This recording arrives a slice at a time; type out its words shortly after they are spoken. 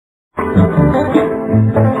Hello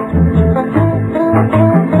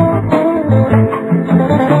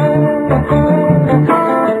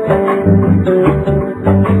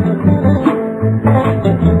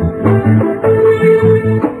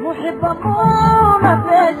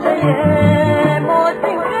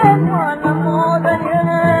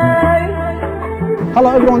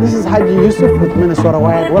everyone, this is Haji Yusuf with Minnesota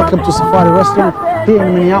Wired. Welcome to Safari Restaurant here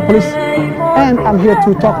in Minneapolis. And I'm here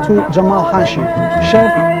to talk to Jamal Hashi,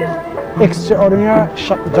 Chef Extraordinaire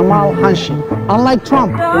Jamal Hashi. Unlike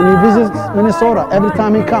Trump, when he visits Minnesota, every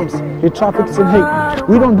time he comes, he traffics in hate.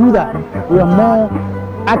 We don't do that. We are more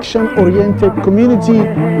action-oriented community.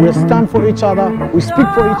 We stand for each other, we speak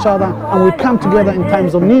for each other, and we come together in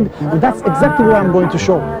times of need. And that's exactly what I'm going to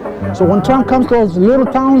show. So when Trump comes to those little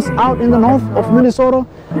towns out in the north of Minnesota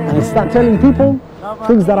and he starts telling people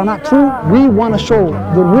things that are not true, we want to show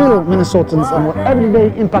the real Minnesotans and what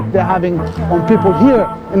everyday impact they're having on people here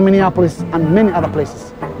in Minneapolis and many other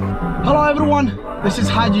places. Hello everyone, this is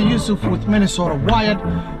Haji Yusuf with Minnesota Wired.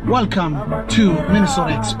 Welcome to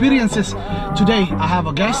Minnesota Experiences. Today I have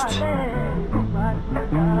a guest.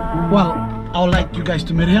 Well, I would like you guys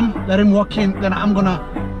to meet him. Let him walk in, then I'm gonna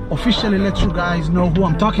officially let you guys know who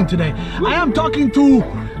I'm talking today. I am talking to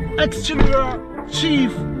Exterior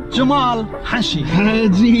Chief Jamal Hashi.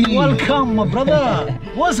 Haji. Welcome, my brother.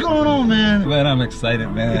 What's going on, man? Man, I'm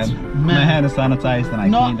excited, man. My hand is sanitized and I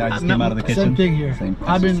cleaned. I just came out of the kitchen. Same thing here.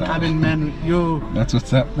 I've been, man. You. That's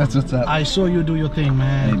what's up. That's what's up. I saw you do your thing,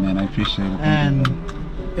 man. Hey, man, I appreciate it. And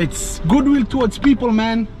it's goodwill towards people,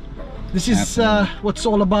 man. This is what it's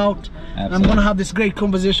all about. Absolutely. I'm gonna have this great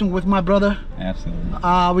conversation with my brother.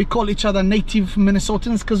 Absolutely. We call each other native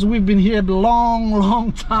Minnesotans because we've been here a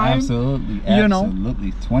long time. Absolutely. You know?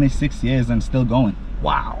 Absolutely. 26 years and still going.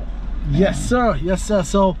 Wow. Yes, sir. Yes, sir.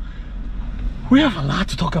 So we have a lot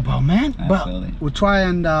to talk about, man. Absolutely. But we'll try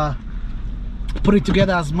and put it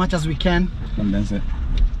together as much as we can. Condense it.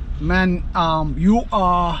 Man, you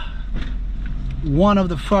are one of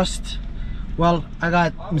the first. Well, I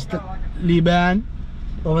got Mr. Liban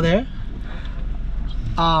over there.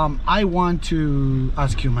 I want to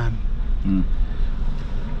ask you, man.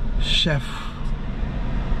 Chef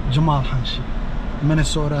Jamal Hashi,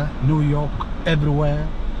 Minnesota, New York, everywhere,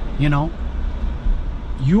 you know.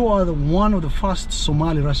 You are one of the first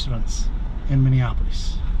Somali restaurants in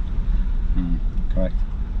Minneapolis. Correct.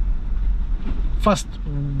 First,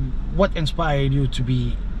 what inspired you to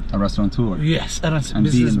be a restaurateur? Yes, a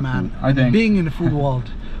businessman. I think being in the food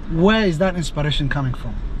world. Where is that inspiration coming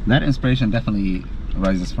from? That inspiration definitely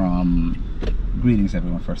arises from greetings,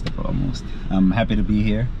 everyone. First and foremost, I'm happy to be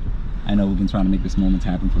here. I know we've been trying to make this moment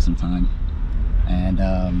happen for some time, and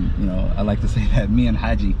you know, I like to say that me and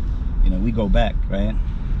Haji, you know, we go back, right?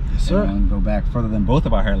 Yes, sir. And go back further than both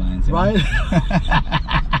of our hairlines, right?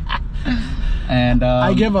 And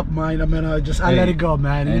I gave up mine. I mean, I let it go,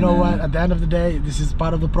 man. You know what? At the end of the day, this is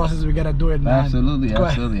part of the process. We gotta do it, man. Absolutely,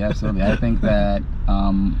 absolutely, absolutely. I think that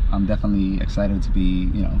I'm definitely excited to be,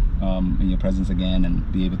 you know, in your presence again and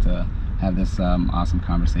be able to have this awesome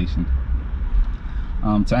conversation.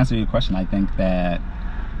 To answer your question, I think that,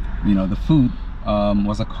 you know, the food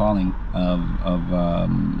was a calling of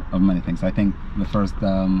many things. I think the first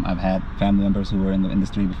I've had family members who were in the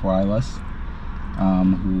industry before I was.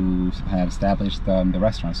 Who have established the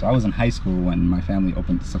restaurant. So I was in high school when my family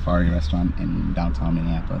opened the Safari restaurant in downtown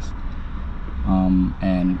Minneapolis,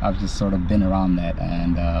 and I've just sort of been around that.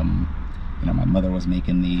 And you know, my mother was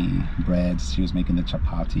making the breads, she was making the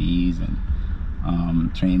chapatis, and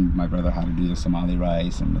trained my brother how to do the Somali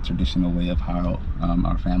rice and the traditional way of how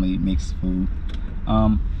our family makes food.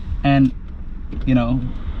 And you know,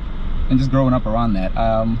 and just growing up around that.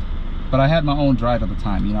 But I had my own drive at the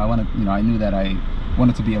time. You know, I knew that I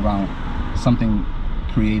wanted to be around something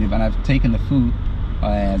creative, and I've taken the food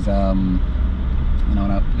as, you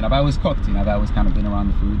know, I've always cooked. You know, I've always kind of been around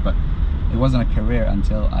the food, but it wasn't a career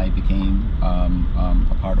until I became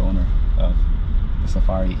a part owner of the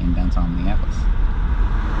Safari in downtown Minneapolis.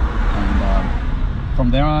 And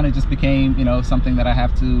from there on, it just became, you know, something that I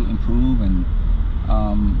have to improve, and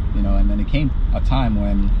you know, and then it came a time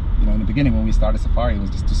when, you know, in the beginning when we started Safari, it was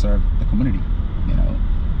just to serve the community, you know,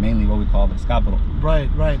 mainly what we call the Scabro. Right.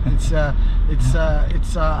 It's a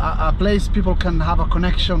place people can have a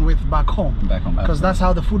connection with back home. Because that's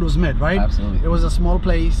how the food was made, right? Absolutely. It was a small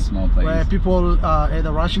place where people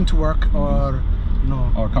either rushing to work or, you know,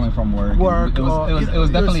 or coming from work. It was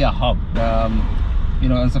definitely a hub. You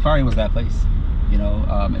know, and Safari was that place. You know,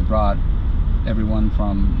 it brought everyone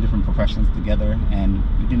from different professions together, and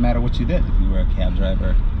it didn't matter what you did. If you were a cab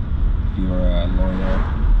driver, if you were a lawyer,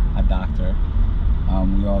 a doctor,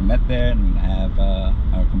 we all met there and have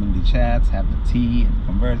our community coffee chats, have the tea, and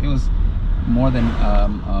converse. It was more than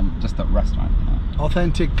just a restaurant. You know?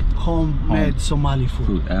 Authentic homemade Somali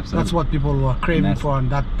food. Absolutely. That's what people were craving for, and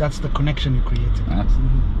that's the connection you created.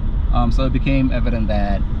 Absolutely. So it became evident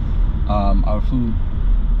that our food,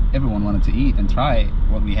 everyone wanted to eat and try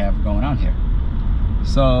what we have going on here.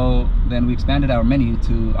 So then we expanded our menu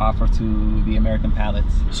to offer to the American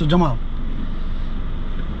palates. So Jamal,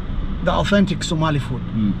 the authentic Somali food,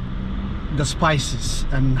 the spices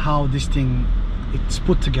and how this thing it's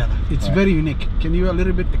put together, it's very unique. Can you a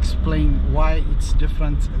little bit explain why it's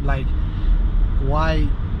different, like why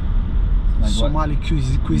Somali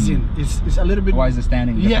cuisine is a little bit, why is it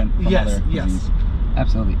standing different from other cuisines?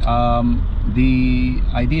 Absolutely. The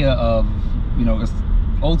idea of, you know, it's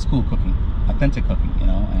old school cooking, authentic cooking, you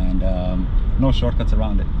know, and no shortcuts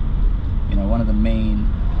around it. You know, one of the main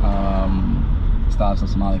styles of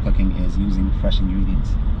Somali cooking is using fresh ingredients.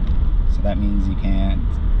 So that means you can't,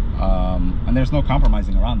 and there's no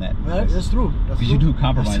compromising around that. Well, that's true. If you do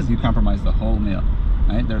compromise, you compromise the whole meal,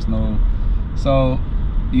 right? There's no, so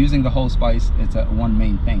using the whole spice, it's one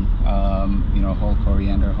main thing. You know, whole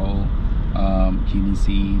coriander, whole cumin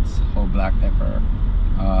seeds, whole black pepper,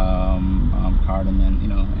 cardamom, you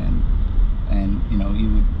know, and you know,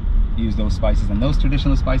 you would use those spices, and those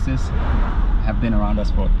traditional spices have been around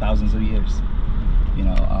us for thousands of years. You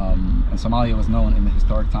know, and Somalia was known in the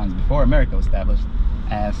historic times before America was established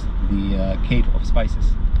as the Cape of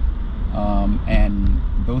spices, and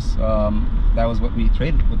those that was what we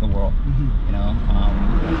traded with the world. You know,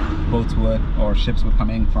 boats would, or ships would come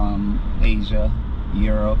in from Asia,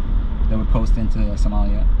 Europe. They would coast into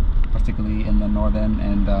Somalia, particularly in the northern,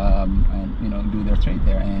 and you know, do their trade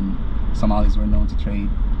there. And Somalis were known to trade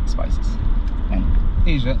spices, and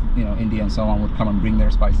Asia, you know, India and so on would come and bring their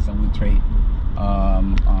spices, and we'd trade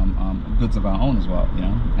goods of our own as well, you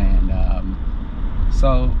know. And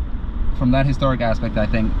so from that historic aspect, I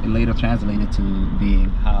think it later translated to being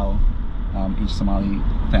how each Somali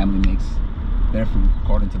family makes their food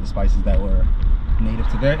according to the spices that were native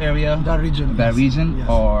to their area, that region, yes.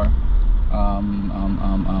 Or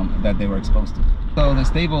that they were exposed to. So the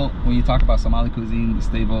stable, when you talk about Somali cuisine, the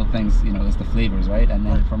stable things, you know, is the flavors, right? And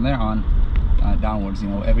then from there on downwards, you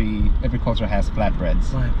know, every culture has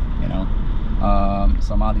flatbreads, you know.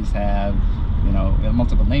 Somalis have, you know,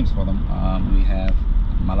 multiple names for them. We have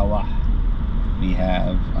malawah, we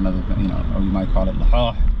have another, you know, or you might call it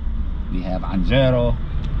lahah, we have anjero,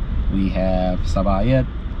 we have sabayet,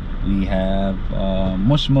 we have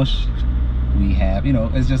mush mush, we have, you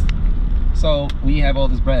know, it's just, so we have all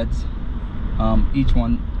these breads, each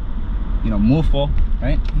one, you know, mufo,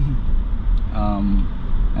 right?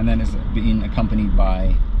 And then it's being accompanied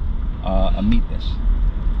by a meat dish,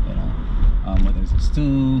 you know, whether it's a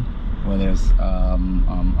stew, whether it's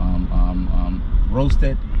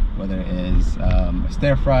roasted, whether it's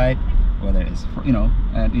stir fried, whether it's, you know,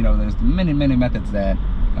 and you know, there's many methods that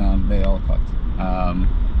they all cooked.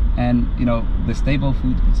 And you know, the staple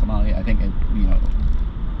food in Somalia, I think it, you know,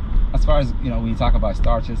 as far as, you know, when you talk about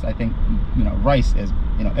starches, I think, you know, rice is,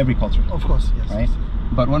 you know, every culture, of course, yes, right?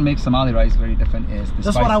 But what makes Somali rice very different is the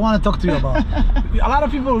That's spice. what I want to talk to you about. A lot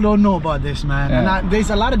of people don't know about this, man. And there's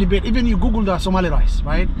a lot of debate. Even you Google the Somali rice,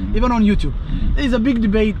 right? Even on YouTube, there's a big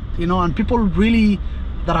debate, you know, and people really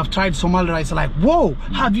that have tried Somali rice are like, whoa,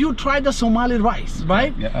 have you tried the Somali rice,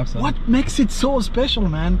 right? Yeah, absolutely. What makes it so special,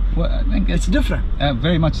 man? Well, I think it's different.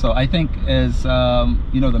 Very much so. I think is,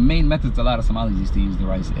 you know, the main methods a lot of Somalis used to use the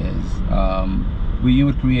rice is, you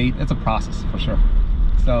would create, it's a process for sure.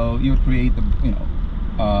 So you would create the, you know,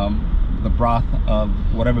 the broth of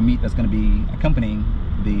whatever meat that's going to be accompanying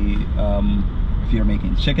the, if you're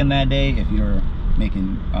making chicken that day, if you're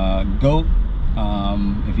making goat,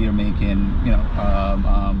 if you're making, you know,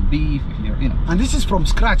 beef, if you're, you know. And this is from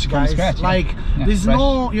scratch, guys. From scratch, like, there's fresh.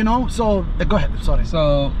 No, you know, so, go ahead, sorry.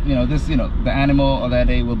 So, you know, this, you know, the animal of that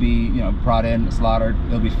day will be, you know, brought in, slaughtered,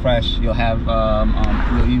 it'll be fresh. You'll have,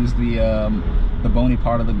 you'll use the bony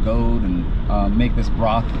part of the goat and make this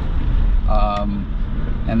broth.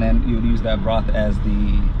 And then you would use that broth as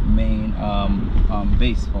the main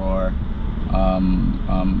base for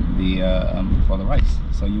the rice.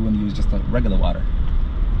 So you wouldn't use just a regular water,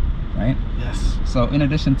 right? Yes. So in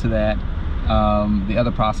addition to that, the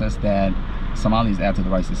other process that Somalis add to the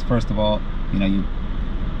rice is, first of all, you know,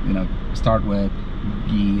 you know, start with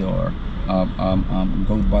ghee or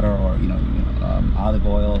goat butter, or you know, olive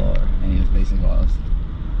oil, or any of the basic oils.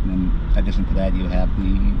 And then in addition to that, you have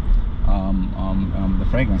the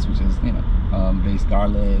fragrance, which is, you know, based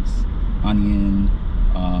garlics, onion,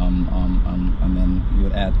 and then you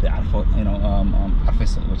would add the arfo, you know,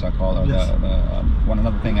 arfisel, which I call, or the one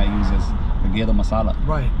another thing I use is the ghedo masala,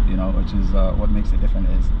 Right. you know, which is what makes it different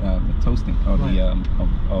is the toasting or Right.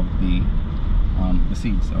 the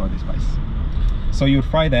seeds or the spice. So you would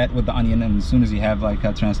fry that with the onion, and as soon as you have like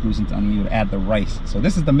a translucent onion, you would add the rice. So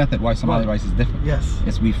this is the method why Somali rice is different. Yes.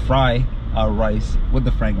 Is we fry our rice with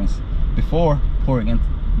the fragrance before pouring in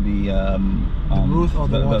the broth or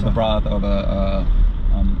the water. the broth or the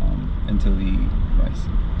into the rice.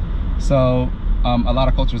 So a lot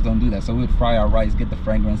of cultures don't do that. So we would fry our rice, get the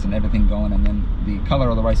fragrance and everything going, and then the color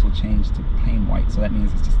of the rice will change to plain white. So that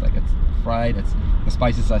means it's just like it's fried. It's the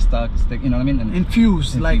spices are stick. You know what I mean? And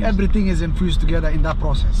infused, like everything is infused together in that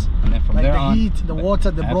process. And then from like there the on, heat, the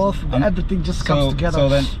water, the broth, everything just comes together. So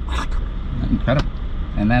then, incredible.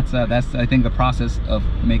 And that's I think the process of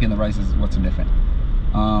making the rice is what's different.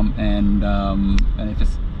 And if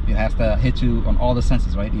it has to hit you on all the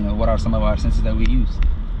senses, right? You know, what are some of our senses that we use?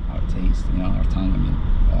 Our taste, you know, our tongue, I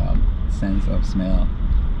mean, sense of smell,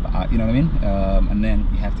 you know what I mean? And then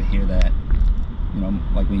you have to hear that, you know,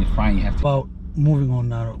 like when you're frying, you have to. About moving on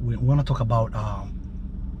now, we want to talk about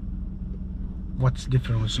what's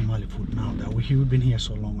different with Somali food now that we've been here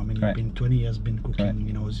so long. I mean, you've been 20 years been cooking,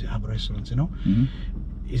 you know, you have restaurants, you know.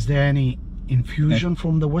 Is there any infusion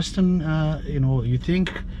from the Western, you know, you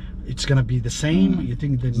think it's gonna be the same? You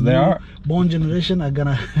think the born generation are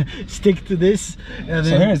gonna stick to this? And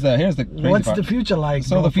so here's the crazy what's part. the future like?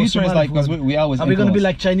 So the future is like, because we always are we gonna be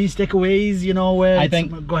like Chinese takeaways, you know, where I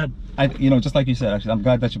think, go ahead. You know, just like you said, actually, I'm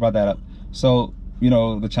glad that you brought that up. So, you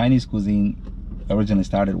know, the Chinese cuisine originally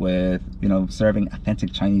started with, you know, serving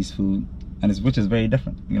authentic Chinese food, and which is very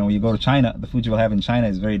different. You know, when you go to China, the food you will have in China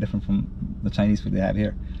is very different from the Chinese food they have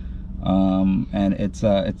here. And it's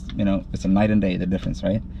you know, it's a night and day, the difference,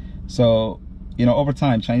 right? So, you know, over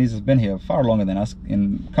time, Chinese has been here far longer than us.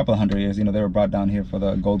 In a couple of hundred years, you know, they were brought down here for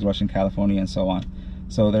the gold rush in California and so on.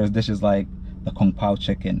 So there's dishes like the kung pao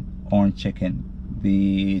chicken, orange chicken,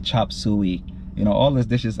 the chop suey. You know, all these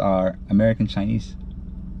dishes are American Chinese.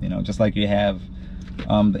 You know, just like you have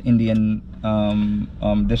the Indian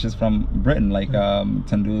dishes from Britain, like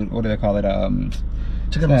tandoor, what do they call it?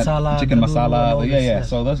 Chicken masala. Chicken masala. Yeah. Yes.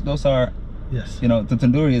 So those are, yes. You know, the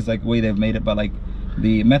tandoori is like the way they've made it, but like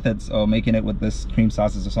the methods of making it with this cream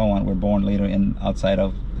sauces and so on were born later in outside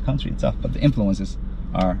of the country itself, but the influences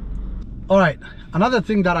are. All right, another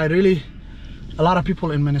thing that a lot of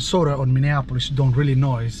people in Minnesota or Minneapolis don't really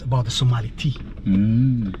know is about the Somali tea.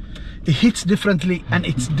 It hits differently, and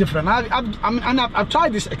it's different. I've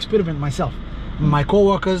tried this experiment myself. My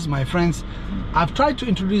co-workers, my friends, I've tried to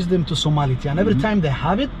introduce them to Somali tea, and every time they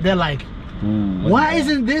have it, they're like, why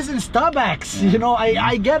isn't this in Starbucks? You know,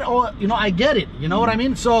 I get all, you know, I get it, you know what I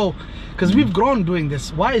mean? So, because we've grown doing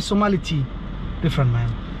this, why is Somali tea different,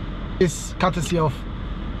 man? It's courtesy of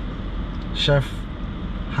Chef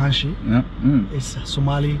Hashi. It's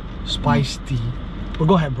Somali spice tea. But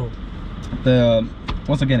go ahead, bro.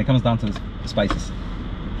 Once again, it comes down to the spices,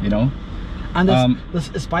 you know. And the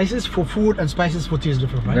spices for food and spices for tea is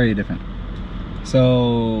different, right? Very different.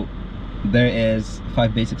 So there is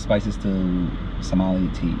 5 basic spices to Somali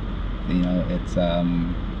tea. You know, it's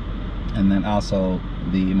and then also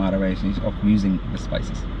the moderation of using the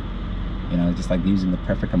spices. You know, just like using the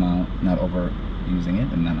perfect amount, not overusing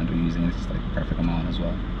it and not underusing it. It's just like the perfect amount as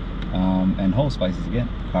well. And whole spices again: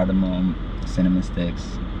 cardamom, cinnamon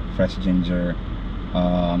sticks, fresh ginger,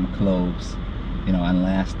 cloves. You know, and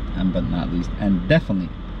last but not least, and definitely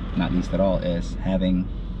not least at all, is having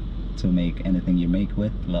to make anything you make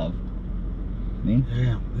with love. I mean,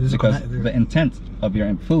 yeah, because the intent of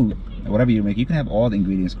your food, whatever you make, you can have all the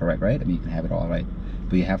ingredients correct, right? I mean, you can have it all right,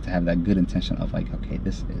 but you have to have that good intention of like, okay,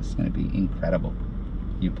 this is going to be incredible.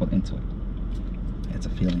 You put into it. It's a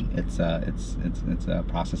feeling. It's a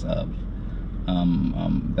process of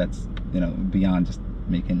that's, you know, beyond just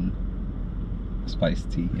making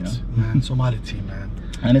spiced tea, you know. Man, Somali tea, man.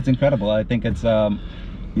 And it's incredible. I think it's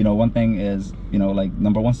you know, one thing is, you know, like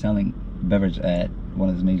 #1 selling beverage at one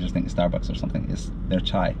of the major things, Starbucks or something, is their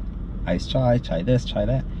chai. Iced chai, chai this, chai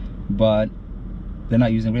that. But they're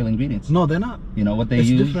not using real ingredients. No, they're not. You know what they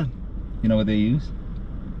use? It's different. You know what they use?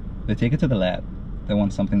 They take it to the lab. They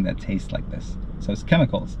want something that tastes like this. So it's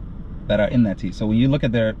chemicals that are in that tea. So when you look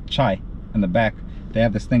at their chai in the back, they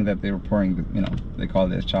have this thing that they were pouring, you know, they call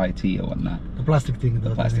it chai tea or whatnot. The plastic thing.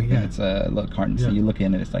 The plastic thing. Yeah. It's a little carton. So you look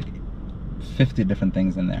in it, it's like 50 different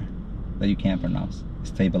things in there that you can't pronounce.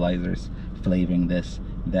 Stabilizers, flavoring this,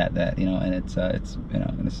 that, you know, and it's you know,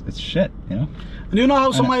 and it's shit, you know. And you know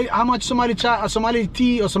how much Somali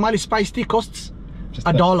tea or Somali spice tea costs? Just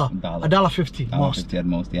 $1.50 most. $1.50 at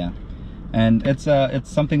most, yeah. And it's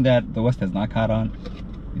something that the West has not caught on,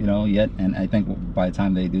 you know, yet. And I think by the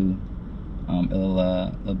time they do,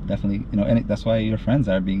 it'll definitely, you know, and that's why your friends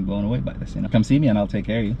are being blown away by this. You know, come see me and I'll take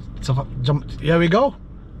care of you. So here we go.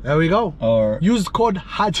 There we go. Or use code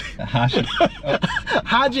Haji. Hashi. Oh.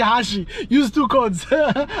 Hashi. Use 2 codes.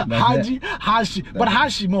 Hashi. But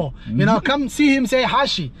Hashi more. You know, come see him say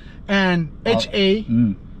Hashi and H-A.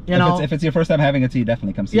 You know, if it's your first time having a tea,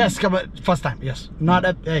 definitely come see me. Yes, come first time. Yes, not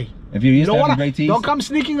at hey. If you're used to having great teas, don't come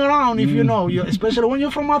sneaking around. If you know, especially when you're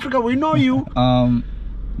from Africa, we know you.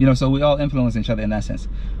 You know, so we all influence each other in that sense.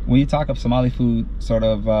 When you talk of Somali food sort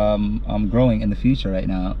of growing in the future right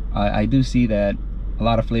now, I do see that a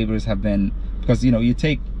lot of flavors have been, because, you know, you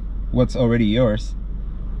take what's already yours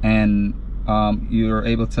and you're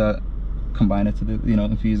able to combine it to the, you know,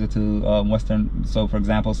 infuse it to Western. So for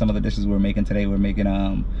example, some of the dishes we're making today, we're making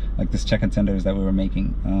like this chicken tenders that we were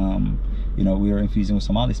making, you know, we were infusing with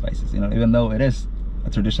Somali spices, you know, even though it is a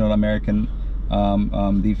traditional American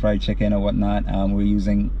deep fried chicken or whatnot, we're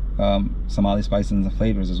using Somali spices and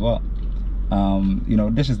flavors as well. You know,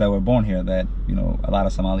 dishes that were born here that, you know, a lot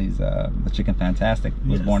of Somalis, the chicken fantastic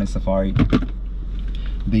was born in Safari.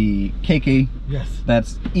 The KK,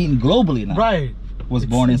 that's eaten globally now, was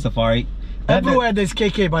born in Safari. Everywhere there's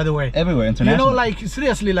KK, by the way. Everywhere, international. You know, like,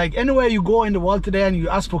 seriously, like, anywhere you go in the world today and you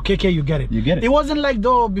ask for KK, you get it. You get it. It wasn't like,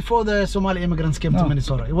 though, before the Somali immigrants came to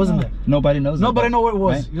Minnesota. It wasn't there. Nobody knows it. Nobody knew what it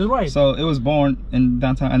was. Right? You're right. So it was born in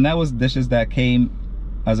downtown, and that was dishes that came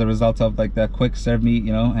as a result of, like, that quick serve me,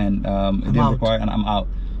 you know, and it didn't require, and I'm out.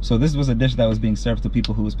 So this was a dish that was being served to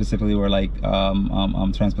people who specifically were like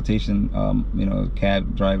transportation, you know,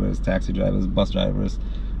 cab drivers, taxi drivers, bus drivers,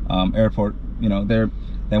 airport, you know,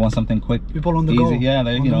 they want something quick, people on the easy, go, yeah,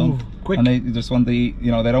 they, you know, move, quick. And they just want the,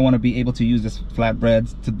 you know, they don't want to be able to use this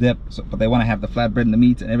flatbreads to dip, but they want to have the flatbread and the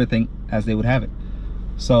meat and everything as they would have it.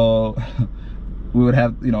 So we would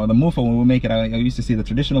have, you know, the mufa when we make it. I used to see the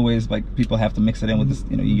traditional ways, like people have to mix it in with this,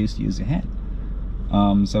 you know, you used to use your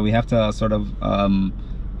hand. So we have to sort of kind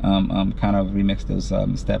of remix those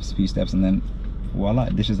few steps, and then voila,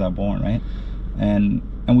 dishes are born, right?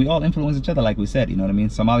 And we all influence each other, like we said, you know what I mean?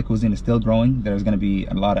 Somali cuisine is still growing. There's going to be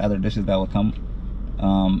a lot of other dishes that will come,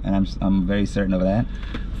 and I'm very certain of that.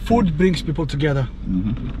 Food brings people together.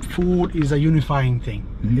 Food is a unifying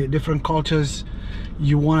thing. Different cultures,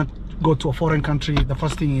 you want to go to a foreign country, the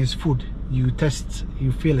first thing is food. You taste,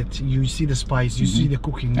 you feel it, you see the spice, you see the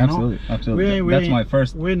cooking, you know? Absolutely. That's my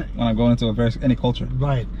first, when I go into any culture.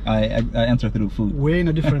 Right. I enter through food. We're in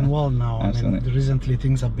a different world now. I mean, recently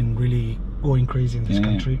things have been really going crazy in this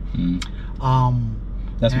country.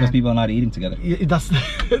 That's because people are not eating together.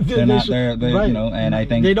 They're not, right. You know, and I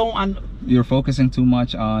think they don't. You're focusing too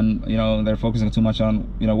much on, you know, they're focusing too much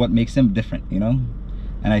on, you know, what makes them different, you know?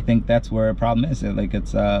 And I think that's where a problem is. Like,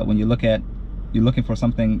 it's when you look at, you're looking for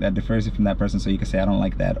something that differs you from that person, so you can say I don't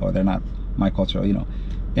like that, or they're not my culture, or, you know,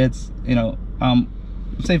 it's, you know,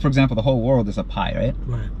 say for example the whole world is a pie, right?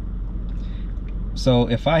 Right. So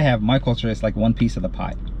if I have my culture, it's like one piece of the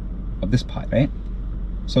pie, of this pie, right?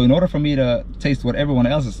 So in order for me to taste what everyone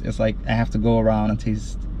else is, it's like I have to go around and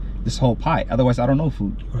taste this whole pie, otherwise I don't know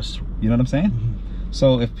food. That's true. You know what I'm saying?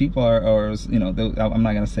 So if people are, or you know, I'm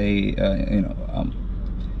not gonna say you know,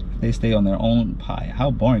 they stay on their own pie,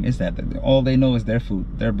 how boring is that? All they know is their food,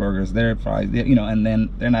 their burgers, their fries, you know, and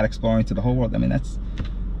then they're not exploring to the whole world. I mean, it's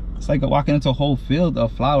like walking into a whole field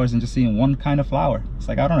of flowers and just seeing one kind of flower. It's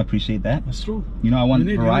like, I don't appreciate that. That's true. You know, I want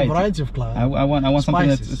variety of flowers. I want something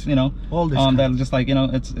that's, you know, that just, like, you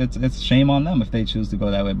know, it's shame on them if they choose to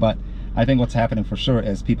go that way. But I think what's happening for sure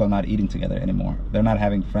is people are not eating together anymore. They're not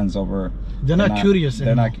having friends over. They're not curious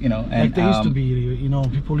anymore. They're not, you know, and like they used to be. You know,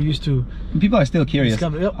 people used to. People are still curious.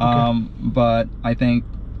 Yep, okay. But I think,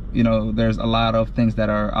 you know, there's a lot of things that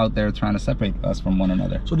are out there trying to separate us from one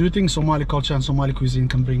another. So do you think Somali culture and Somali cuisine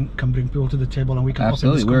can bring people to the table, and we can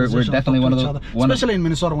absolutely open this we're definitely one of those, especially in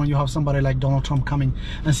Minnesota, when you have somebody like Donald Trump coming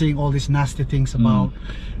and saying all these nasty things about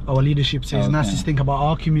our leadership, says nasty things about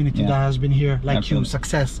our community that has been here, like you,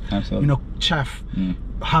 success, you know, chef,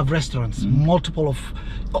 have restaurants, multiple of,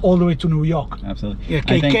 all the way to New York, yeah,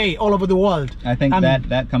 KK, all over the world. I think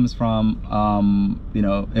that comes from you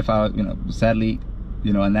know, if I, you know, sadly,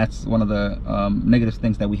 you know, and that's one of the negative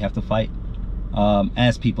things that we have to fight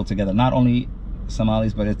as people together. Not only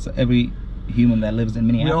Somalis, but it's every human that lives in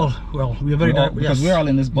Minneapolis. We're very because we're all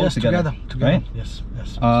in this boat together, right? Yes.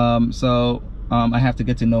 So I have to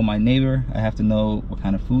get to know my neighbor. I have to know what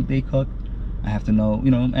kind of food they cook. I have to know,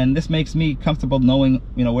 you know, and this makes me comfortable knowing,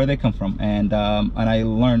 you know, where they come from. And I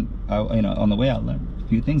learned, you know, on the way I learned a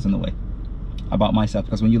few things on the way about myself.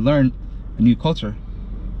 Because when you learn a new culture,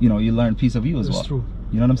 you know, you learn a piece of you as well. True.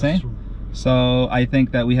 You know what I'm saying? True. So I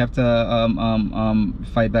think that we have to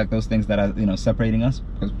fight back those things that are, you know, separating us,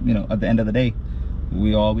 because, you know, at the end of the day,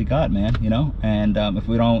 we all we got, man, you know. And if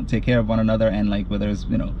we don't take care of one another, and like whether it's,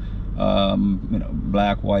 you know,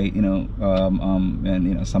 black, white, you know, and,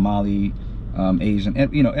 you know, Somali, Asian,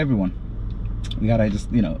 you know, everyone, we gotta just,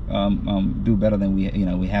 you know, do better than we, you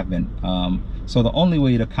know, we have been. So the only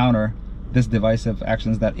way to counter this divisive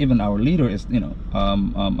actions that even our leader is, you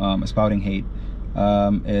know, spouting hate,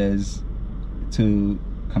 is to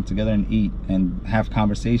come together and eat and have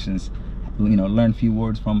conversations, you know, learn few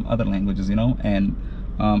words from other languages, you know, and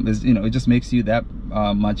is, you know, it just makes you that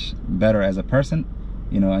much better as a person,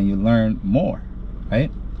 you know, and you learn more, right?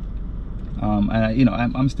 And I, you know,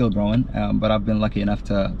 I'm still growing, but I've been lucky enough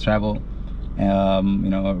to travel, you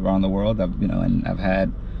know, around the world. I've, you know, and I've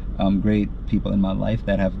had great people in my life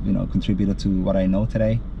that have, you know, contributed to what I know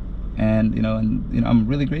today, and you know, I'm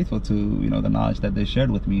really grateful to, you know, the knowledge that they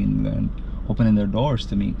shared with me, and opening their doors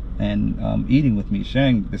to me, and eating with me,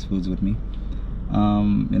 sharing these foods with me.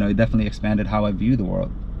 You know, it definitely expanded how I view the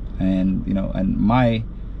world, and you know, and my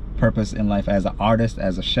purpose in life as an artist,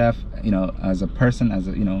 as a chef, you know, as a person, as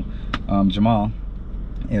a, you know, Jamal,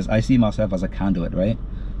 is I see myself as a conduit, right?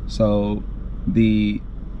 So the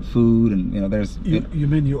food, and you know, there's you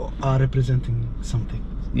mean you are representing something?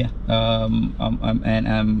 Yeah,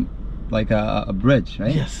 I'm like a bridge,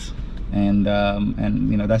 right? Yes. And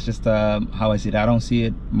you know, that's just how I see it. I don't see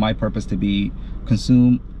it my purpose to be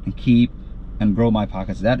consume and keep and grow my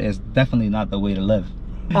pockets. That is definitely not the way to live.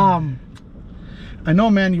 I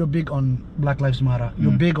know, man, you're big on Black Lives Matter.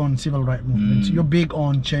 You're big on civil rights movements. You're big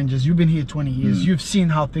on changes. You've been here 20 years. You've seen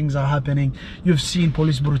how things are happening. You've seen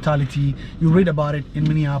police brutality. You read about it in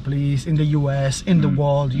Minneapolis, in the US, in the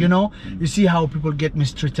world, you know. You see how people get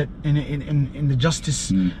mistreated in the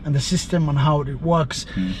justice and the system, and how it works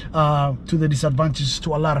to the disadvantage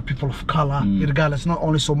to a lot of people of color, regardless, not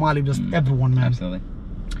only Somali, but everyone, man. Absolutely.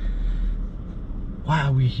 Why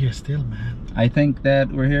are we here still, man? I think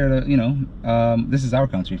that we're here to, you know, this is our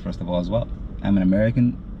country, first of all, as well. I'm an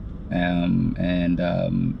American, and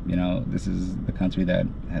you know, this is the country that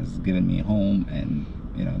has given me a home, and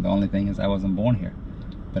you know, the only thing is I wasn't born here,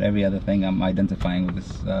 but every other thing I'm identifying with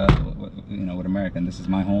this, you know, with America, and this is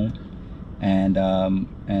my home, and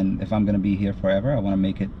if I'm gonna be here forever, I want to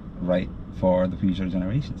make it right for the future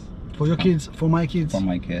generations. For your kids, for my kids. For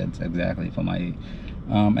my kids, exactly. For my,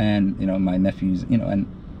 and you know, my nephews, you know, and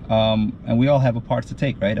we all have a part to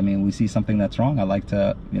take, right? I mean, we see something that's wrong, I like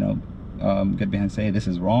to, you know, get behind and say this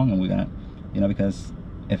is wrong, and we're gonna, you know, because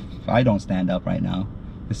if I don't stand up right now,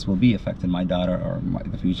 this will be affecting my daughter or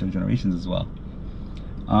the future generations as well.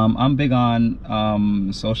 I'm big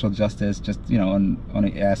on social justice, just, you know, on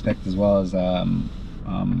an aspect, as well as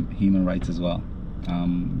human rights as well.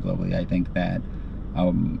 Globally, I think that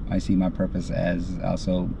I see my purpose as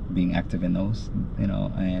also being active in those, you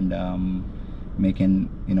know, and making,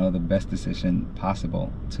 you know, the best decision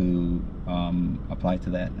possible to apply to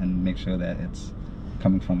that, and make sure that it's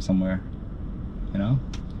coming from somewhere, you know,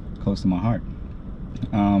 close to my heart.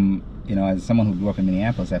 You know, as someone who grew up in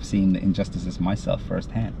Minneapolis, I've seen the injustices myself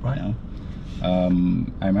firsthand, right? You know,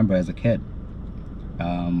 I remember as a kid,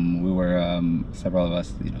 we were, several of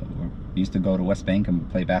us, you know, we used to go to West Bank and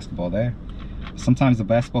play basketball there. Sometimes the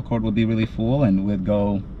basketball court would be really full, and we'd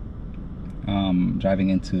go driving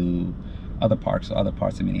into other parks or other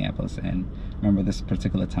parts of Minneapolis. And I remember this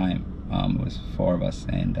particular time, it was 4 of us,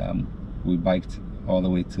 and we biked all the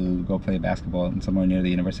way to go play basketball in somewhere near the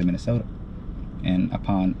University of Minnesota. And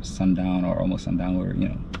upon sundown, or almost sundown,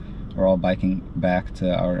 we're all biking back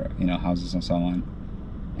to our, you know, houses and so on.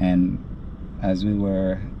 And as we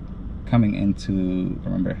were coming into,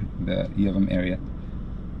 remember, the U of M area,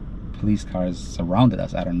 police cars surrounded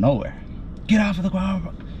us out of nowhere. Get off of the ground!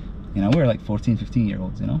 You know, we were like 14,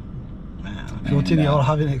 15-year-olds, you know. Man, 14-year-old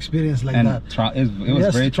having an experience like that. It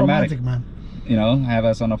was very traumatic, man. You know, have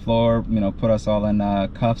us on the floor, you know, put us all in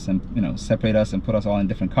cuffs, and, you know, separate us and put us all in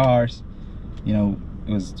different cars. You know,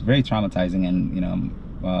 it was very traumatizing, and you know,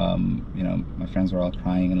 my friends were all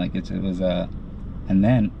crying, and like it was and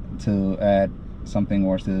then to add something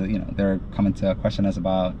worse, to, you know, they're coming to question us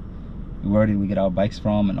about where did we get our bikes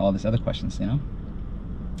from, and all these other questions, you know.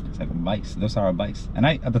 It's like, bikes, those are our bikes. And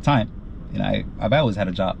I, at the time, you know, I've always had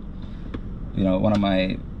a job. You know, one of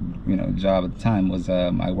my, you know, job at the time was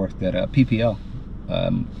I worked at a PPL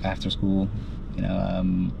after school. You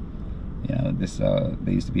know, this there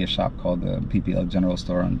used to be a shop called the PPL General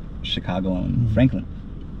Store on Chicago and Franklin.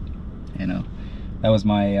 You know, that was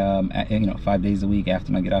my you know, 5 days a week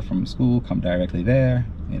after I get out from school, come directly there.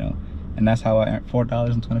 You know, and that's how I earned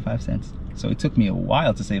 $4.25. So it took me a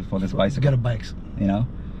while to save for this bicycle. Get a bike. You know,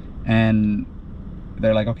 And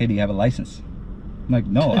they're like, okay, do you have a license? I'm like,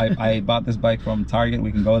 no, I bought this bike from Target.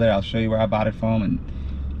 We can go there. I'll show you where I bought it from. And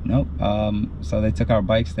nope. So they took our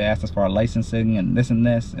bikes. They asked us for our licensing and this.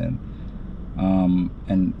 And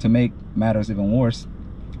to make matters even worse,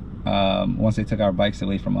 once they took our bikes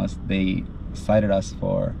away from us, they cited us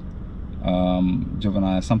for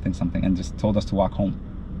juvenile something and just told us to walk home.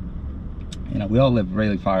 You know, we all live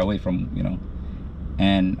really far away from, you know,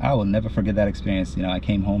 and I will never forget that experience. You know, I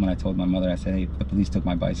came home and I told my mother, I said, hey, the police took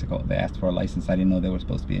my bicycle. They asked for a license. I didn't know they were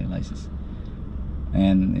supposed to be in a license.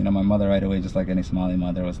 And, you know, my mother right away, just like any Somali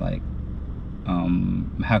mother, was like,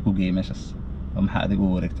 right,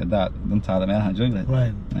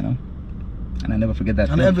 you know. And I never forget that.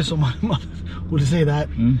 And feeling. every Somali mother would say that.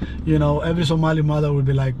 You know, every Somali mother would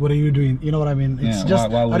be like, what are you doing? You know what I mean? It's just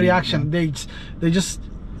why a reaction. They just,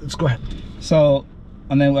 let's go ahead. So,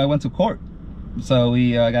 and then I went to court. So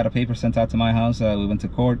we got a paper sent out to my house. We went to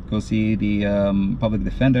court, go see the public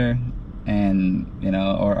defender, and, you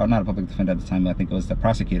know, or not a public defender at the time, I think it was the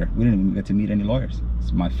prosecutor. We didn't even get to meet any lawyers.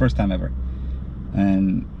 It's my first time ever.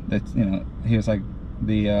 And that's, you know, he was like,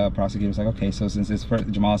 the prosecutor was like, okay, so since it's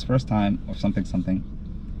Jamal's first time or something,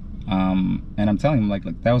 and I'm telling him, like,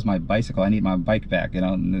 look, that was my bicycle. I need my bike back, you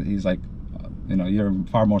know. And he's like, you know, you're in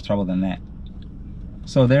far more trouble than that.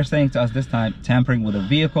 So they're saying to us this time, tampering with a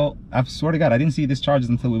vehicle. I swear to God, I didn't see these charges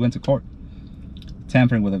until we went to court.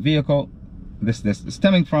 Tampering with a vehicle. This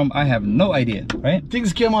stemming from, I have no idea, right?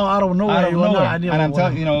 Things came out of nowhere. And I'm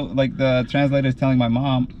telling, you know, like the translator is telling my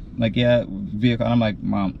mom, like, yeah, vehicle. And I'm like,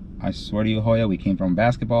 Mom, I swear to you, Hoya, we came from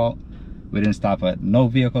basketball. We didn't stop at no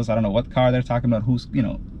vehicles. I don't know what car they're talking about, who's, you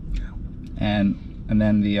know. And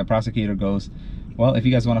then the prosecutor goes, well, if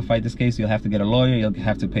you guys want to fight this case, you'll have to get a lawyer. You'll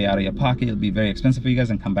have to pay out of your pocket. It'll be very expensive for you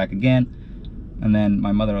guys, and come back again. And then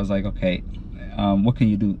my mother was like, okay, what can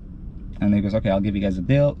you do? And he goes, okay, I'll give you guys a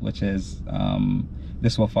deal, which is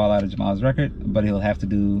this will fall out of Jamal's record, but he'll have to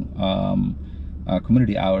do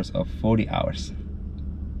community hours of 40 hours.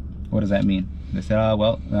 What does that mean? They said,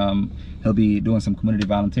 well, he'll be doing some community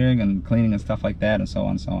volunteering and cleaning and stuff like that, and so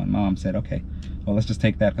on and so on. Mom said, okay, well, let's just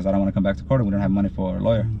take that, because I don't want to come back to court and we don't have money for a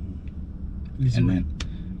lawyer. And then,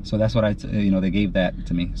 so that's what you know, they gave that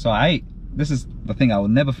to me. So this is the thing I will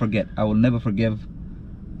never forget. I will never forgive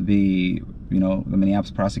the, you know, the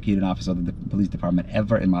Minneapolis prosecuting officer of the police department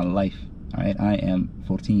ever in my life. All right, I am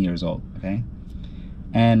 14 years old, okay,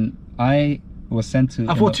 and I was sent to.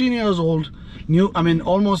 At 14 years old, the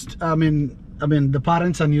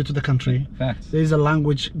parents are new to the country. Facts. There is a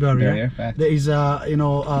language barrier. Facts. There is a, you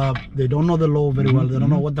know, they don't know the law very well. They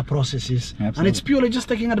don't know what the process is. Absolutely. And it's purely just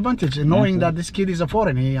taking advantage and knowing that this kid is a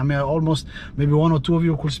foreigner. I mean, almost maybe one or two of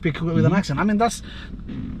you could speak with an accent. I mean, that's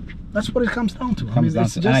what it comes down to.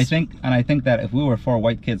 And I think that if we were 4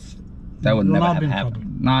 white kids, that would never have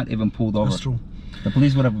happened. Not even pulled over. That's true. The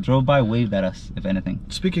police would have drove by, waved at us, if anything.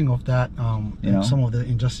 Speaking of that, you know, some of the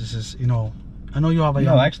injustices, you know, I know you have a.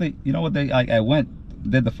 No, actually, you know what? I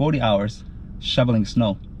did the 40 hours shoveling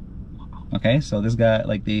snow. Okay, so this guy,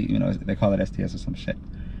 like you know, they call it STS or some shit.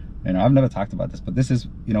 You know, I've never talked about this, but this is,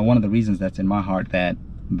 you know, one of the reasons that's in my heart that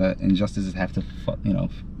the injustices have to, you know,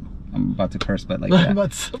 I'm about to curse, but like, yeah.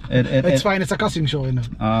 But it's fine. It's a cussing show, you know.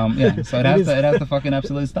 Yeah. So it has to fucking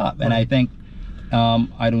absolutely stop. And I think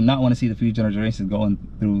I do not want to see the future generations going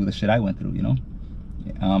through the shit I went through. You know,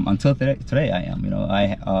 until today I am. You know,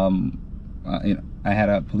 you know, I had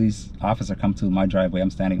a police officer come to my driveway. I'm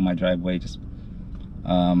standing in my driveway, just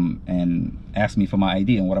and ask me for my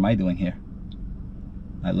ID. And what am I doing here?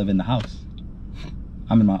 I live in the house.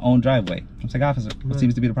 I'm in my own driveway. I'm like, officer, what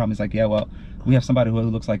seems to be the problem? He's like, yeah, well, we have somebody who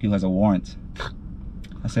looks like you has a warrant.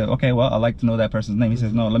 I said, okay, well, I'd like to know that person's name. He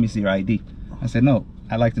says, no, let me see your ID. I said, no,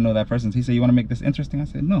 I'd like to know that person's. He said, you want to make this interesting? I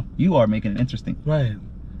said, no, you are making it interesting. Right.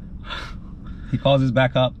 He calls us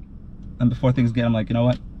back up, and before things get, I'm like, you know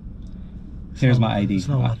what? Here's my ID. It's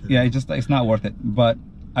not worth it. Yeah, it's not worth it. But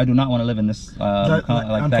I do not want to live in this that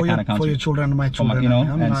kind of country. For your children and my children. You know,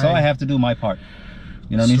 and so I have to do my part.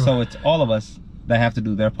 You know what I mean? So it's all of us that have to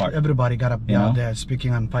do their part. Everybody gotta be out there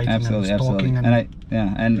speaking and fighting and talking.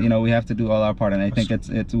 And you know, we have to do all our part. And I think it's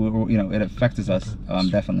you know, it affects us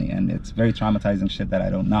definitely, and it's very traumatizing shit that I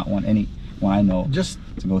do not want anyone I know just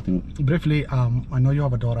to go through. Briefly, I know you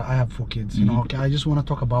have a daughter. I have 4 kids. You know, okay, I just want to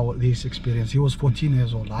talk about this experience. He was 14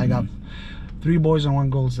 years old. I got 3 boys and one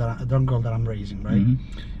girl that I'm raising, right?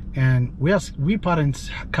 And we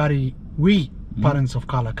parents of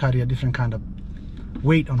color carry a different kind of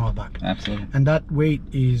weight on our back. Absolutely. And that weight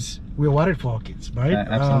is, we're worried for our kids, right?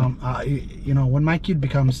 Absolutely. You know, when my kid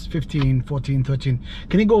becomes 15, 14, 13,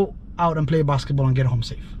 can he go out and play basketball and get home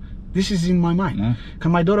safe? This is in my mind. Yeah.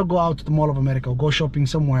 Can my daughter go out to the Mall of America or go shopping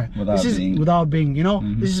somewhere? Without being, you know,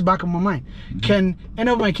 this is back in my mind. Can any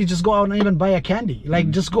of my kids just go out and even buy a candy?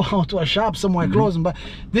 Like just go out to a shop somewhere close and buy?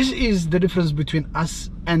 This is the difference between us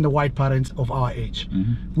and the white parents of our age.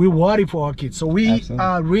 We worry for our kids. So we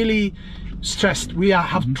are really stressed. We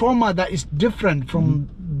have trauma that is different from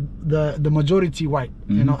the majority white,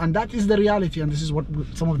 you know, and that is the reality, and this is what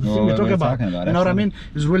some of the things we're talking about, you know what I mean,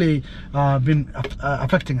 is really been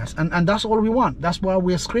affecting us, and that's all we want. That's why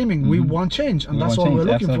we're screaming. We want change, and that's all we're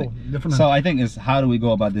looking for. Definitely. So I think is how do we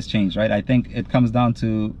go about this change, right? I think it comes down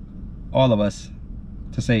to all of us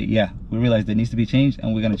to say, yeah, we realize there needs to be change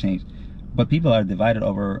and we're going to change, but people are divided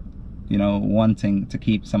over, you know, wanting to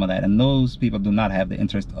keep some of that, and those people do not have the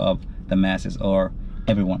interest of the masses or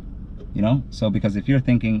everyone. You know, so because if you're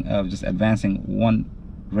thinking of just advancing one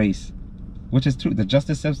race, which is true, the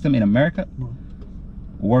justice system in America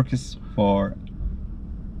works for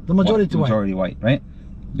the majority white, right?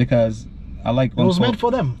 Because I like one it was quote, meant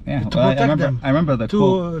for them, yeah, to protect them. I remember the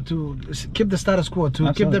quote, to keep the status quo,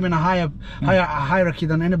 to keep them in a higher hierarchy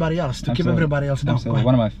than anybody else, to keep everybody else down. Absolutely.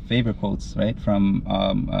 One of my favorite quotes, right, from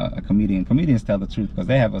a comedian. Comedians tell the truth because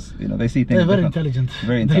they have us, you know, they see things. They're very intelligent.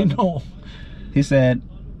 Very intelligent. They know. He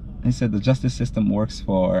said the justice system works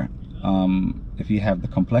for if you have the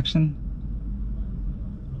complexion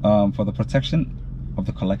for the protection of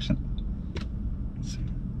the collection.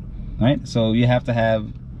 Right? So you have to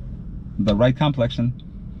have the right complexion,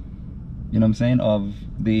 you know what I'm saying, of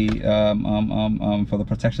the for the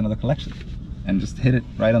protection of the collection, and just hit it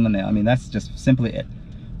right on the nail. I mean, that's just simply it.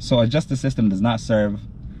 So a justice system does not serve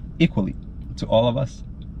equally to all of us.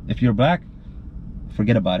 If you're black,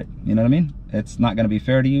 forget about it. You know what I mean? It's not going to be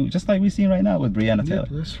fair to you, just like we've seen right now with Breonna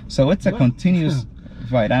Taylor. So it's a continuous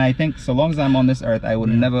fight, and I think so long as I'm on this earth, I would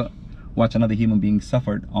never watch another human being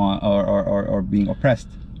suffered or being oppressed,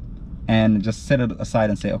 and just set it aside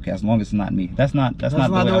and say, okay, as long as it's not me. That's not the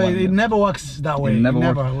way. It never works that way.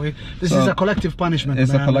 This is a collective punishment.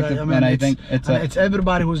 It's a collective, I mean, and I think it's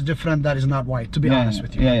everybody who's different that is not white. To be honest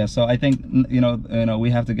with you. Yeah. So I think you know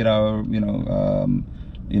we have to get our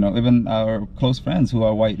even our close friends who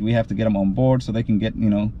are white, we have to get them on board so they can get, you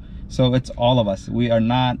know, so it's all of us. We are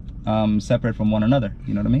not separate from one another.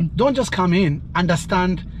 You know what I mean? Don't just come in,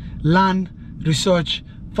 understand, learn, research,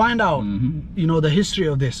 find out, you know, the history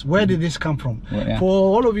of this. Where did this come from? Well, for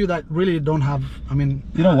all of you that really don't have, I mean,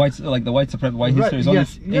 you know, white history is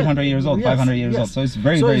only 800 years old, 500 years old. So it's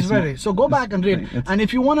very small. So go back and read. And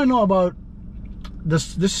if you want to know about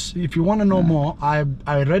this, if you want to know more, I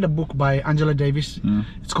read a book by Angela Davis.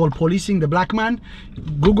 It's called Policing the Black Man.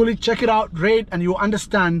 Google it, check it out, read, and you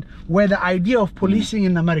understand where the idea of policing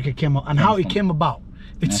in America came up and how it came about.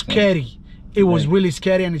 It's scary. It was really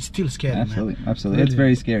scary, and it's still scary. Absolutely, man. absolutely. It's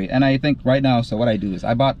very scary. And I think right now, so what I do is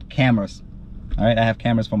I bought cameras. All right, I have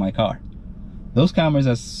cameras for my car. Those cameras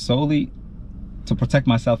are solely to protect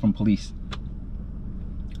myself from police.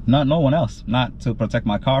 Not no one else. Not to protect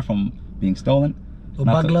my car from being stolen. Or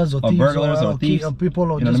burglars, or thieves, or thieves, or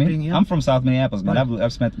people, or you know just what I mean? being. I'm from South Minneapolis, man.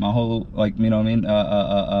 I've spent my whole, like, you know what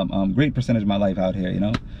I mean, great percentage of my life out here, you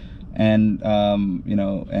know, and you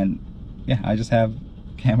know, and yeah, I just have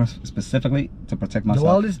cameras specifically to protect myself. The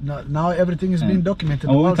world is now everything is being documented.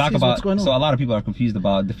 And when we talk about, so a lot of people are confused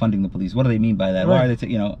about defunding the police. What do they mean by that? Why are they,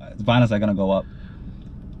 you know, violence are going to go up?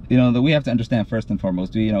 You know, that we have to understand first and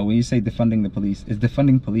foremost. You know, when you say defunding the police, it's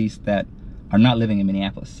defunding police that are not living in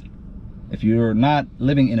Minneapolis. If you're not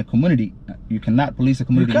living in a community, you cannot police a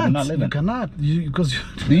community you cannot live in. You cannot, because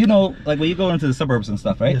do you know, like when you go into the suburbs and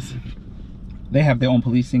stuff, right? Yes. They have their own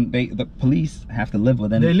policing. The police have to live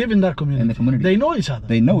within. They live in that community. In the community. They know each other.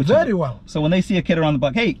 They know each other very well. So when they see a kid around the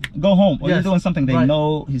block, hey, go home, or you're doing something, they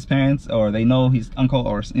know his parents, or they know his uncle,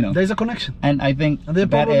 or you know. There's a connection. And I think they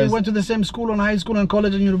probably went to the same school, and high school, and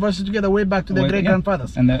college, and university together, way back to their great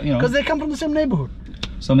grandfathers. And you know, because they come from the same neighborhood.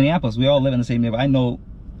 So Minneapolis, we all live in the same neighborhood. I know,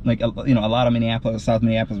 like, you know, a lot of Minneapolis, South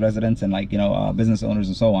Minneapolis residents, and like, you know, business owners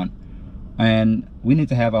and so on. And we need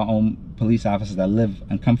to have our own police officers that live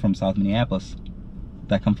and come from South Minneapolis,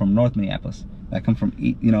 that come from North Minneapolis, that come from,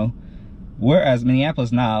 you know, whereas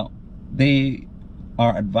Minneapolis now, they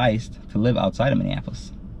are advised to live outside of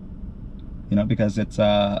Minneapolis, you know, because it's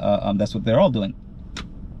that's what they're all doing.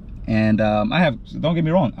 And I have, don't get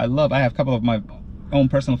me wrong, I have a couple of my own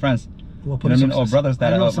personal friends, you know what I mean, or brothers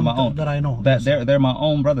that are my own, that I know, that they're my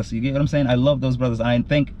own brothers. You get what I'm saying? I love those brothers. I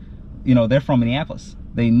think, you know, they're from Minneapolis.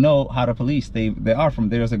 They know how to police. They are from,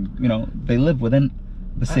 there's a, you know, they live within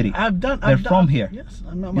the city. They're from here. Yes,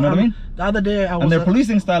 you know what I mean? The other day I was, and their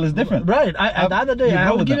policing style is different. Right. The other day,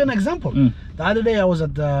 I will give you an example. The other day I was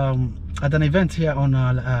at an event here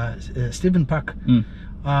on Stephen Park.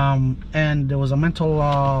 and there was a mental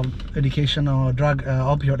education or drug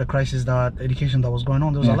opioid crisis education that was going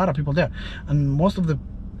on. There was a lot of people there, and most of the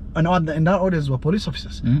in that audience were police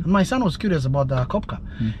officers. And my son was curious about the cop car,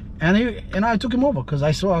 and I took him over because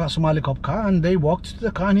I saw a Somali cop car, and they walked to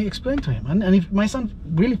the car and he explained to him, and my son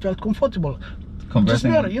really felt comfortable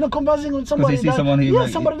conversing, conversing with somebody. Because he sees someone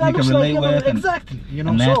somebody that he looks can relate like, with, exactly.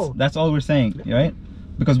 And that's all we're saying, right?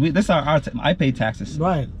 Because this are I pay taxes,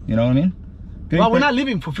 right? You know what I mean? Well, we're not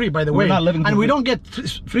living for free, by the way. We're not living for free. And we don't get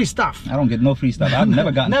free stuff. I don't get no free stuff. I've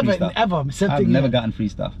never gotten free stuff. I've never gotten free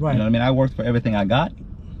stuff. Right. You know what I mean? I worked for everything I got,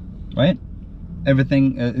 right?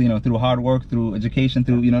 Everything, through hard work, through education,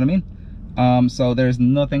 through, you know what I mean? So there's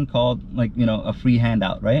nothing called, like, a free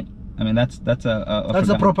handout, right? I mean, that's that's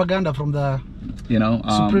the propaganda from the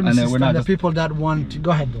supremacists and the people that want to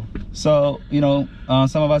go ahead though. So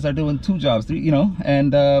some of us are doing 2 jobs, 3,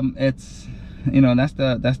 and it's that's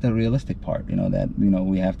the realistic part, that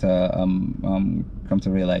we have to come to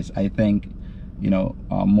realize. I think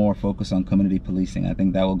more focus on community policing. I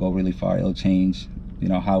think that will go really far. It'll change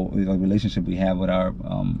how the relationship we have with our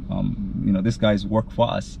this guy's work for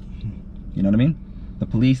us. You know what I mean? The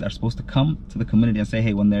police are supposed to come to the community and say,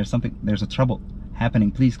 hey, when there's a trouble happening,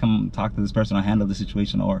 please come talk to this person or handle the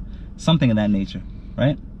situation or something of that nature,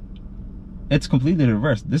 right? It's completely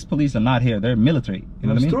reversed. This police are not here. They're military. You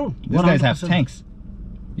know what I mean? True. These guys have tanks.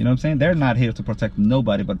 You know what I'm saying? They're not here to protect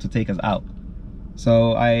nobody but to take us out.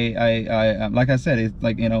 So I like I said, it's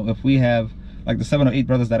like, if we have like the 7 or 8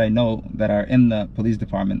 brothers that I know that are in the police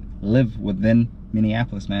department live within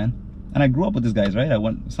Minneapolis, man. And I grew up with these guys, right?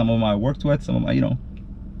 Some of them I worked with, some of them,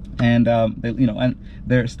 and they, and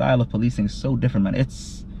their style of policing is so different, man.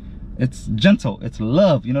 It's gentle, it's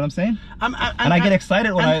love, you know what I'm saying? And I get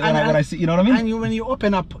excited when I see, you know what I mean? And when you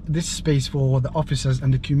open up this space for the officers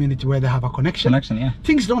and the community where they have a connection, yeah,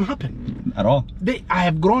 things don't happen at all. I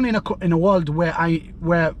have grown in a world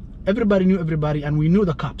where everybody knew everybody, and we knew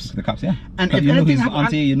the cops. The cops, yeah. And if you anything knew his happened,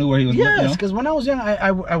 auntie, you knew where he was. Yes, because when I was young,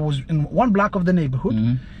 I was in one block of the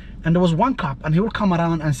neighborhood, and there was one cop, and he would come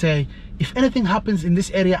around and say, if anything happens in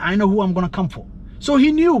this area, I know who I'm gonna come for. So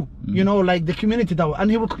he knew, like the community that,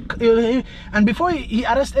 and he would, and before he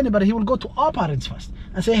arrests anybody, he will go to our parents first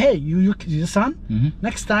and say, hey, your son,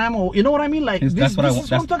 next time, or you know what I mean? Like this is what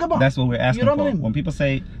I'm talking about. That's what we're asking for. What I mean? When people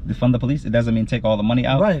say defund the police, it doesn't mean take all the money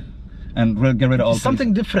out, right? And get rid of all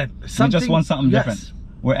something different. We just want something different.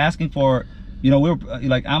 We're asking for, we're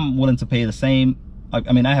like, I'm willing to pay the same.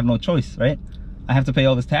 I mean, I have no choice, right? I have to pay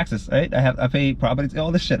all this taxes, right? I pay property,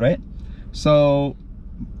 all this shit, right? So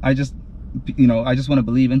I just want to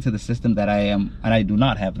believe into the system that I am, and I do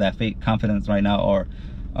not have that fake confidence right now, or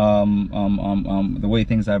the way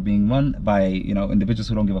things are being run by individuals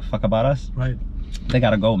who don't give a fuck about us. Right. They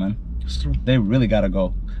gotta go, man. It's true. They really gotta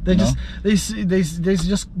go. They just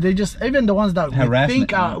even the ones that we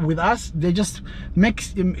think are with us, they just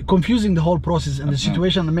confusing the whole process and the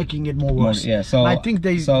situation and making it more worse. Yeah. So I think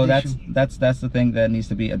that's the thing that needs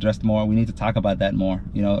to be addressed more. We need to talk about that more.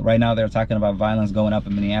 Right now they're talking about violence going up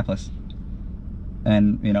in Minneapolis,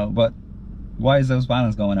 and but why is those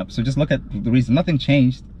violence going up? So just look at the reason. Nothing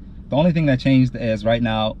changed. The only thing that changed is right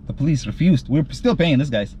now the police refused. We're still paying these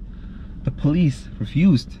guys. The police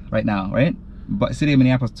refused right now, right? But city of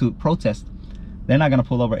Minneapolis to protest. They're not gonna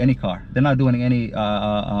pull over any car. They're not doing any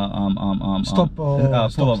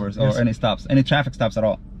pullovers or any stops, any traffic stops at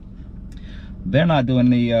all. They're not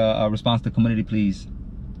doing any response to community pleas,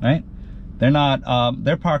 right? They're not.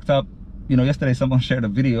 They're parked up. Yesterday someone shared a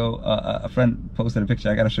video. A friend posted a picture.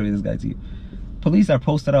 I gotta show you this guy to you. Police are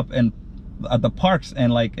posted up at the parks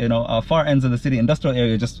and far ends of the city, industrial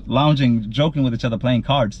area, just lounging, joking with each other, playing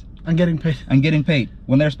cards. And getting paid. And getting paid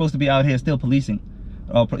when they're supposed to be out here still policing,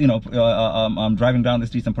 driving down the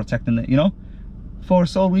streets and protecting the, for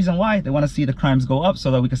sole reason why they want to see the crimes go up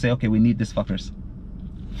so that we can say, okay, we need these fuckers.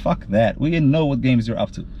 Fuck that. We didn't know what games you're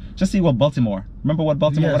up to. Just see what Baltimore. Remember what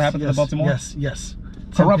Baltimore? What happened to Baltimore? Yes.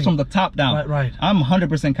 Corrupt from the top down. Right. I'm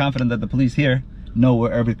 100% confident that the police here know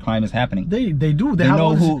where every crime is happening. They do. They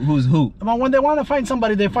know who's who. When they want to find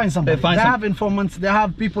somebody, they find somebody. They have informants. They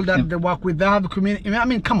have people that they work with. They have a community. I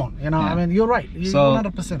mean, come on. I mean, you're right. You're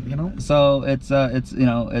 100%. So it's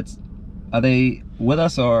are they with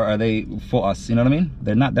us or are they for us? You know what I mean?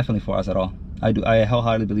 They're not definitely for us at all. I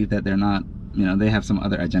wholeheartedly believe that they're not. They have some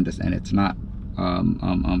other agendas, and it's not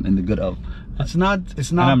in the good of. It's not.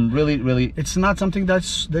 And I'm really. It's not something that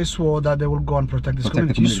they swore that they will go and protect this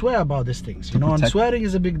community. You swear about these things, and swearing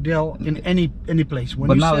is a big deal in any place.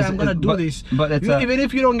 When you say I'm gonna do this, even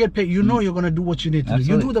if you don't get paid, you're gonna do what you need to do.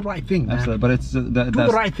 You do the right thing, man. Absolutely. But it's do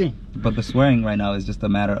the right thing. But the swearing right now is just a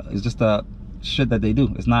matter. It's just a shit that they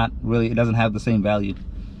do. It's not really. It doesn't have the same value.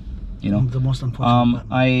 You know, the most unfortunate.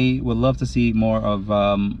 I would love to see more of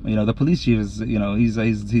you know, the police chief is, you know, he's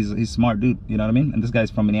a smart dude, you know what I mean? And this guy's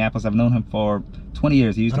from Minneapolis. I've known him for 20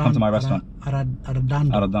 years. He used to come to my restaurant.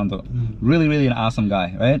 Arredondo. Really an awesome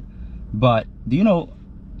guy, right? But do you know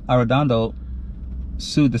Arredondo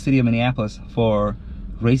sued the city of Minneapolis for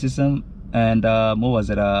racism and what was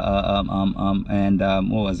it?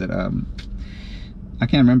 I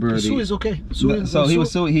can't remember. Sue is okay. So he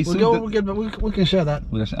was sued. He sued. We can share that.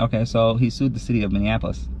 Okay, so he sued the city of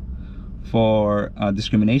Minneapolis for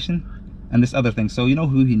discrimination and this other thing. So you know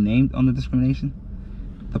who he named on the discrimination?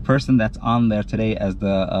 The person that's on there today as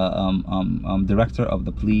the director of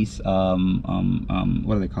the police.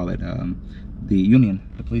 What do they call it? The union,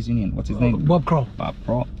 the police union. What's his name? Bob Kroll. Bob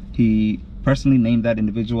Kroll. He personally named that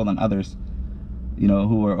individual and others, you know,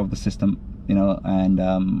 who were of the system. You know, and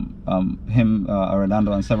him,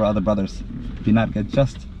 Arredondo, and several other brothers did not get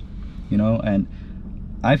just, you know. And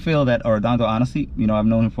I feel that Arredondo, honestly, you know, I've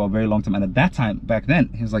known him for a very long time, and at that time, back then,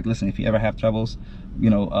 he was like, listen, if you ever have troubles, you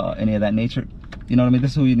know, any of that nature, you know what I mean,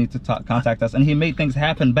 this is who you need to contact us. And he made things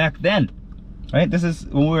happen back then, right? This is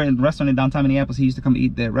when we were in a restaurant in downtown Minneapolis. He used to come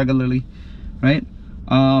eat there regularly, right?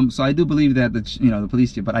 So I do believe that the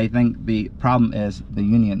police, but I think the problem is the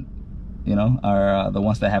union, you know, are the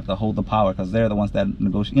ones that have to hold the power, because they're the ones that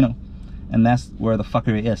negotiate, you know, and that's where the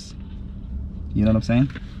fuckery is. You know what I'm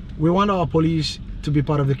saying? We want our police to be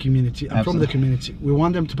part of the community. I'm Absolutely. from the community. We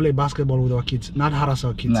want them to play basketball with our kids, not harass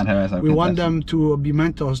our kids. Not harass our we kids, want absolutely. them to be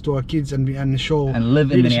mentors to our kids and show And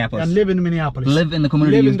live in leadership. Minneapolis. And live in Minneapolis. Live in the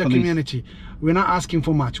community. Live in use the police. community. We're not asking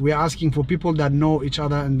for much. We're asking for people that know each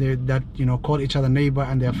other and that, you know, call each other neighbor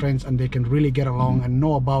and their friends, and they can really get along and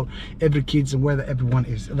know about every kids and where everyone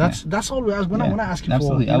is. That's all we ask. We're not asking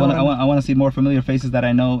Absolutely. for. I want to see more familiar faces that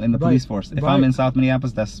I know in the police force. If I'm in South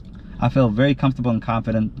Minneapolis, I feel very comfortable and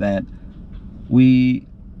confident that we.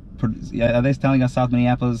 Are they telling us South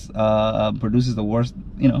Minneapolis produces the worst?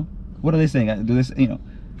 You know, what are they saying? Do this? You know,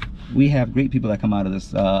 we have great people that come out of this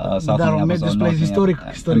South Minneapolis. Made this place historic.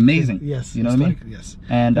 Amazing. Yes. You know what I mean? Yes.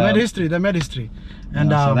 And they made history. And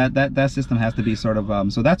so that system has to be sort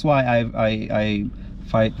of. So that's why I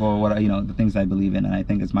fight for what the things I believe in, and I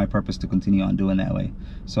think it's my purpose to continue on doing that way.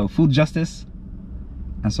 So food justice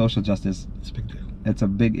and social justice. It's a big deal. It's a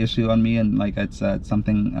big issue on me, and like it's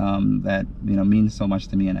something that means so much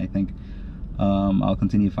to me, and I think I'll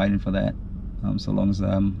continue fighting for that so long as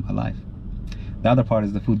I'm alive. The other part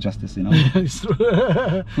is the food justice.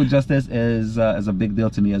 Food justice is a big deal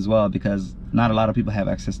to me as well, because not a lot of people have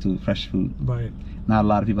access to fresh food. Right. Not a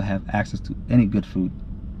lot of people have access to any good food.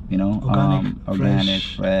 Organic,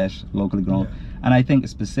 fresh, locally grown. Yeah. And I think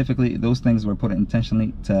specifically those things were put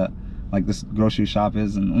intentionally to, like this grocery shop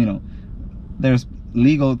is, and there's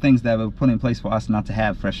legal things that were put in place for us not to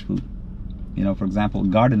have fresh food. For example,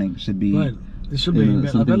 gardening should be it should be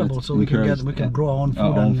available, so we can grow our own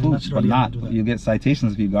food, but not you get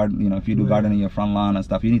citations if you garden. If you do garden in your front lawn and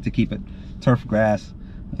stuff, you need to keep it turf grass.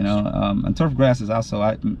 And turf grass is also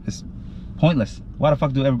it's pointless. Why the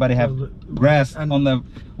fuck do everybody have grass on the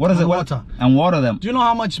water and water them? Do you know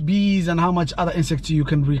how much bees and how much other insects you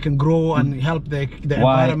can grow and help the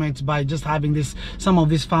environment by just having some of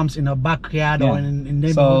these farms in a backyard or in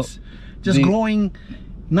neighborhoods, growing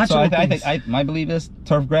natural things. I think my belief is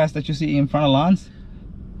turf grass that you see in front of lawns,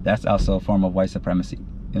 that's also a form of white supremacy.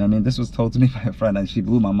 You know what I mean? This was told to me by a friend and she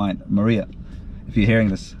blew my mind. Maria, if you're hearing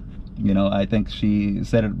this, I think she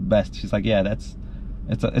said it best. She's like, yeah,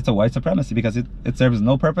 it's a white supremacy, because it serves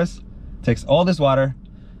no purpose, takes all this water,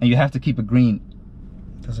 and you have to keep it green.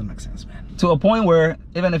 Doesn't make sense, man. To a point where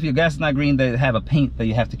even if your grass is not green, they have a paint that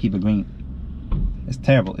you have to keep it green. It's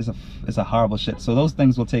terrible. It's a horrible shit. So those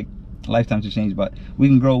things will take a lifetime to change, but we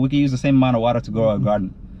can use the same amount of water to grow our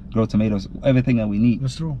garden, grow tomatoes, everything that we need.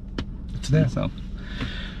 That's true. It's there. So,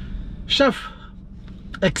 Chef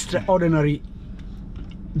Extraordinary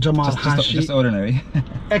Jamal Hashi. Just ordinary.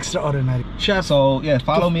 Extraordinary chef. So yeah,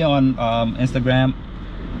 follow me on Instagram.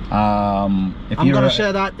 I'm gonna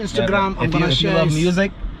share that Instagram. If you love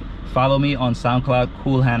music, follow me on SoundCloud,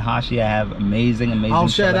 Cool Hand Hashi. I have amazing I'll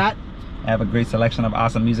share that. I have a great selection of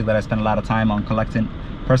awesome music that I spend a lot of time on collecting,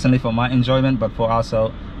 personally for my enjoyment, but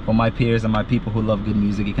also for my peers and my people who love good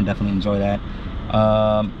music. You can definitely enjoy that.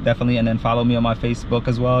 Definitely. And then follow me on my Facebook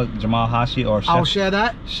as well, Jamal Hashi, or I'll share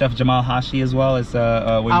that. Chef Jamal Hashi as well. Is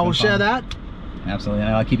I will share that. Absolutely,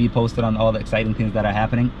 and I'll keep you posted on all the exciting things that are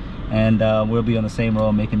happening, and we'll be on the same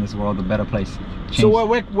road making this world a better place. So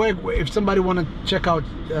where if somebody want to check out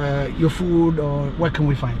your food, or where can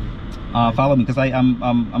we find you? Follow me, because I'm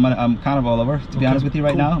kind of all over, to be honest with you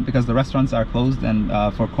right cool. now, because the restaurants are closed and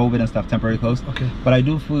for COVID and stuff, temporarily closed. Okay. But I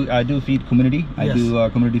do feed community. I Yes. do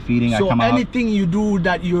community feeding. So I come anything you do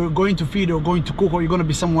that you're going to feed or going to cook or you're going to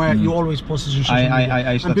be somewhere, you always post it on social media.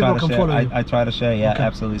 I and people can follow you. I try to share, yeah, Okay.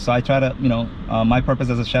 absolutely. So I try to, you know, my purpose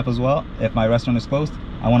as a chef as well, if my restaurant is closed,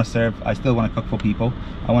 I want to serve, I still want to cook for people.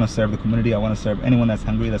 I want to serve the community. I want to serve anyone that's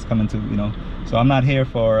hungry, that's coming to, you know. So I'm not here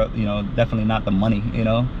for, you know, definitely not the money, you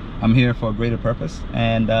know. I'm here for a greater purpose,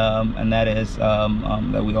 and that is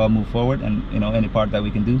that we all move forward, and you know, any part that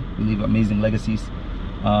we can do, we leave amazing legacies,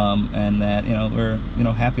 and that, you know, we're, you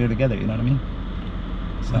know, happier together. You know what I mean?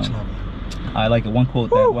 So, Much love. I like one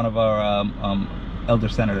quote that one of our elder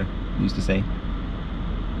senator used to say.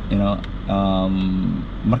 You know,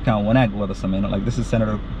 markaan wanaag wada sameyno, like this is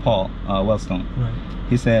Senator Paul Wellstone. Right.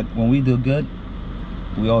 He said, when we do good,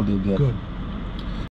 we all do good. Good.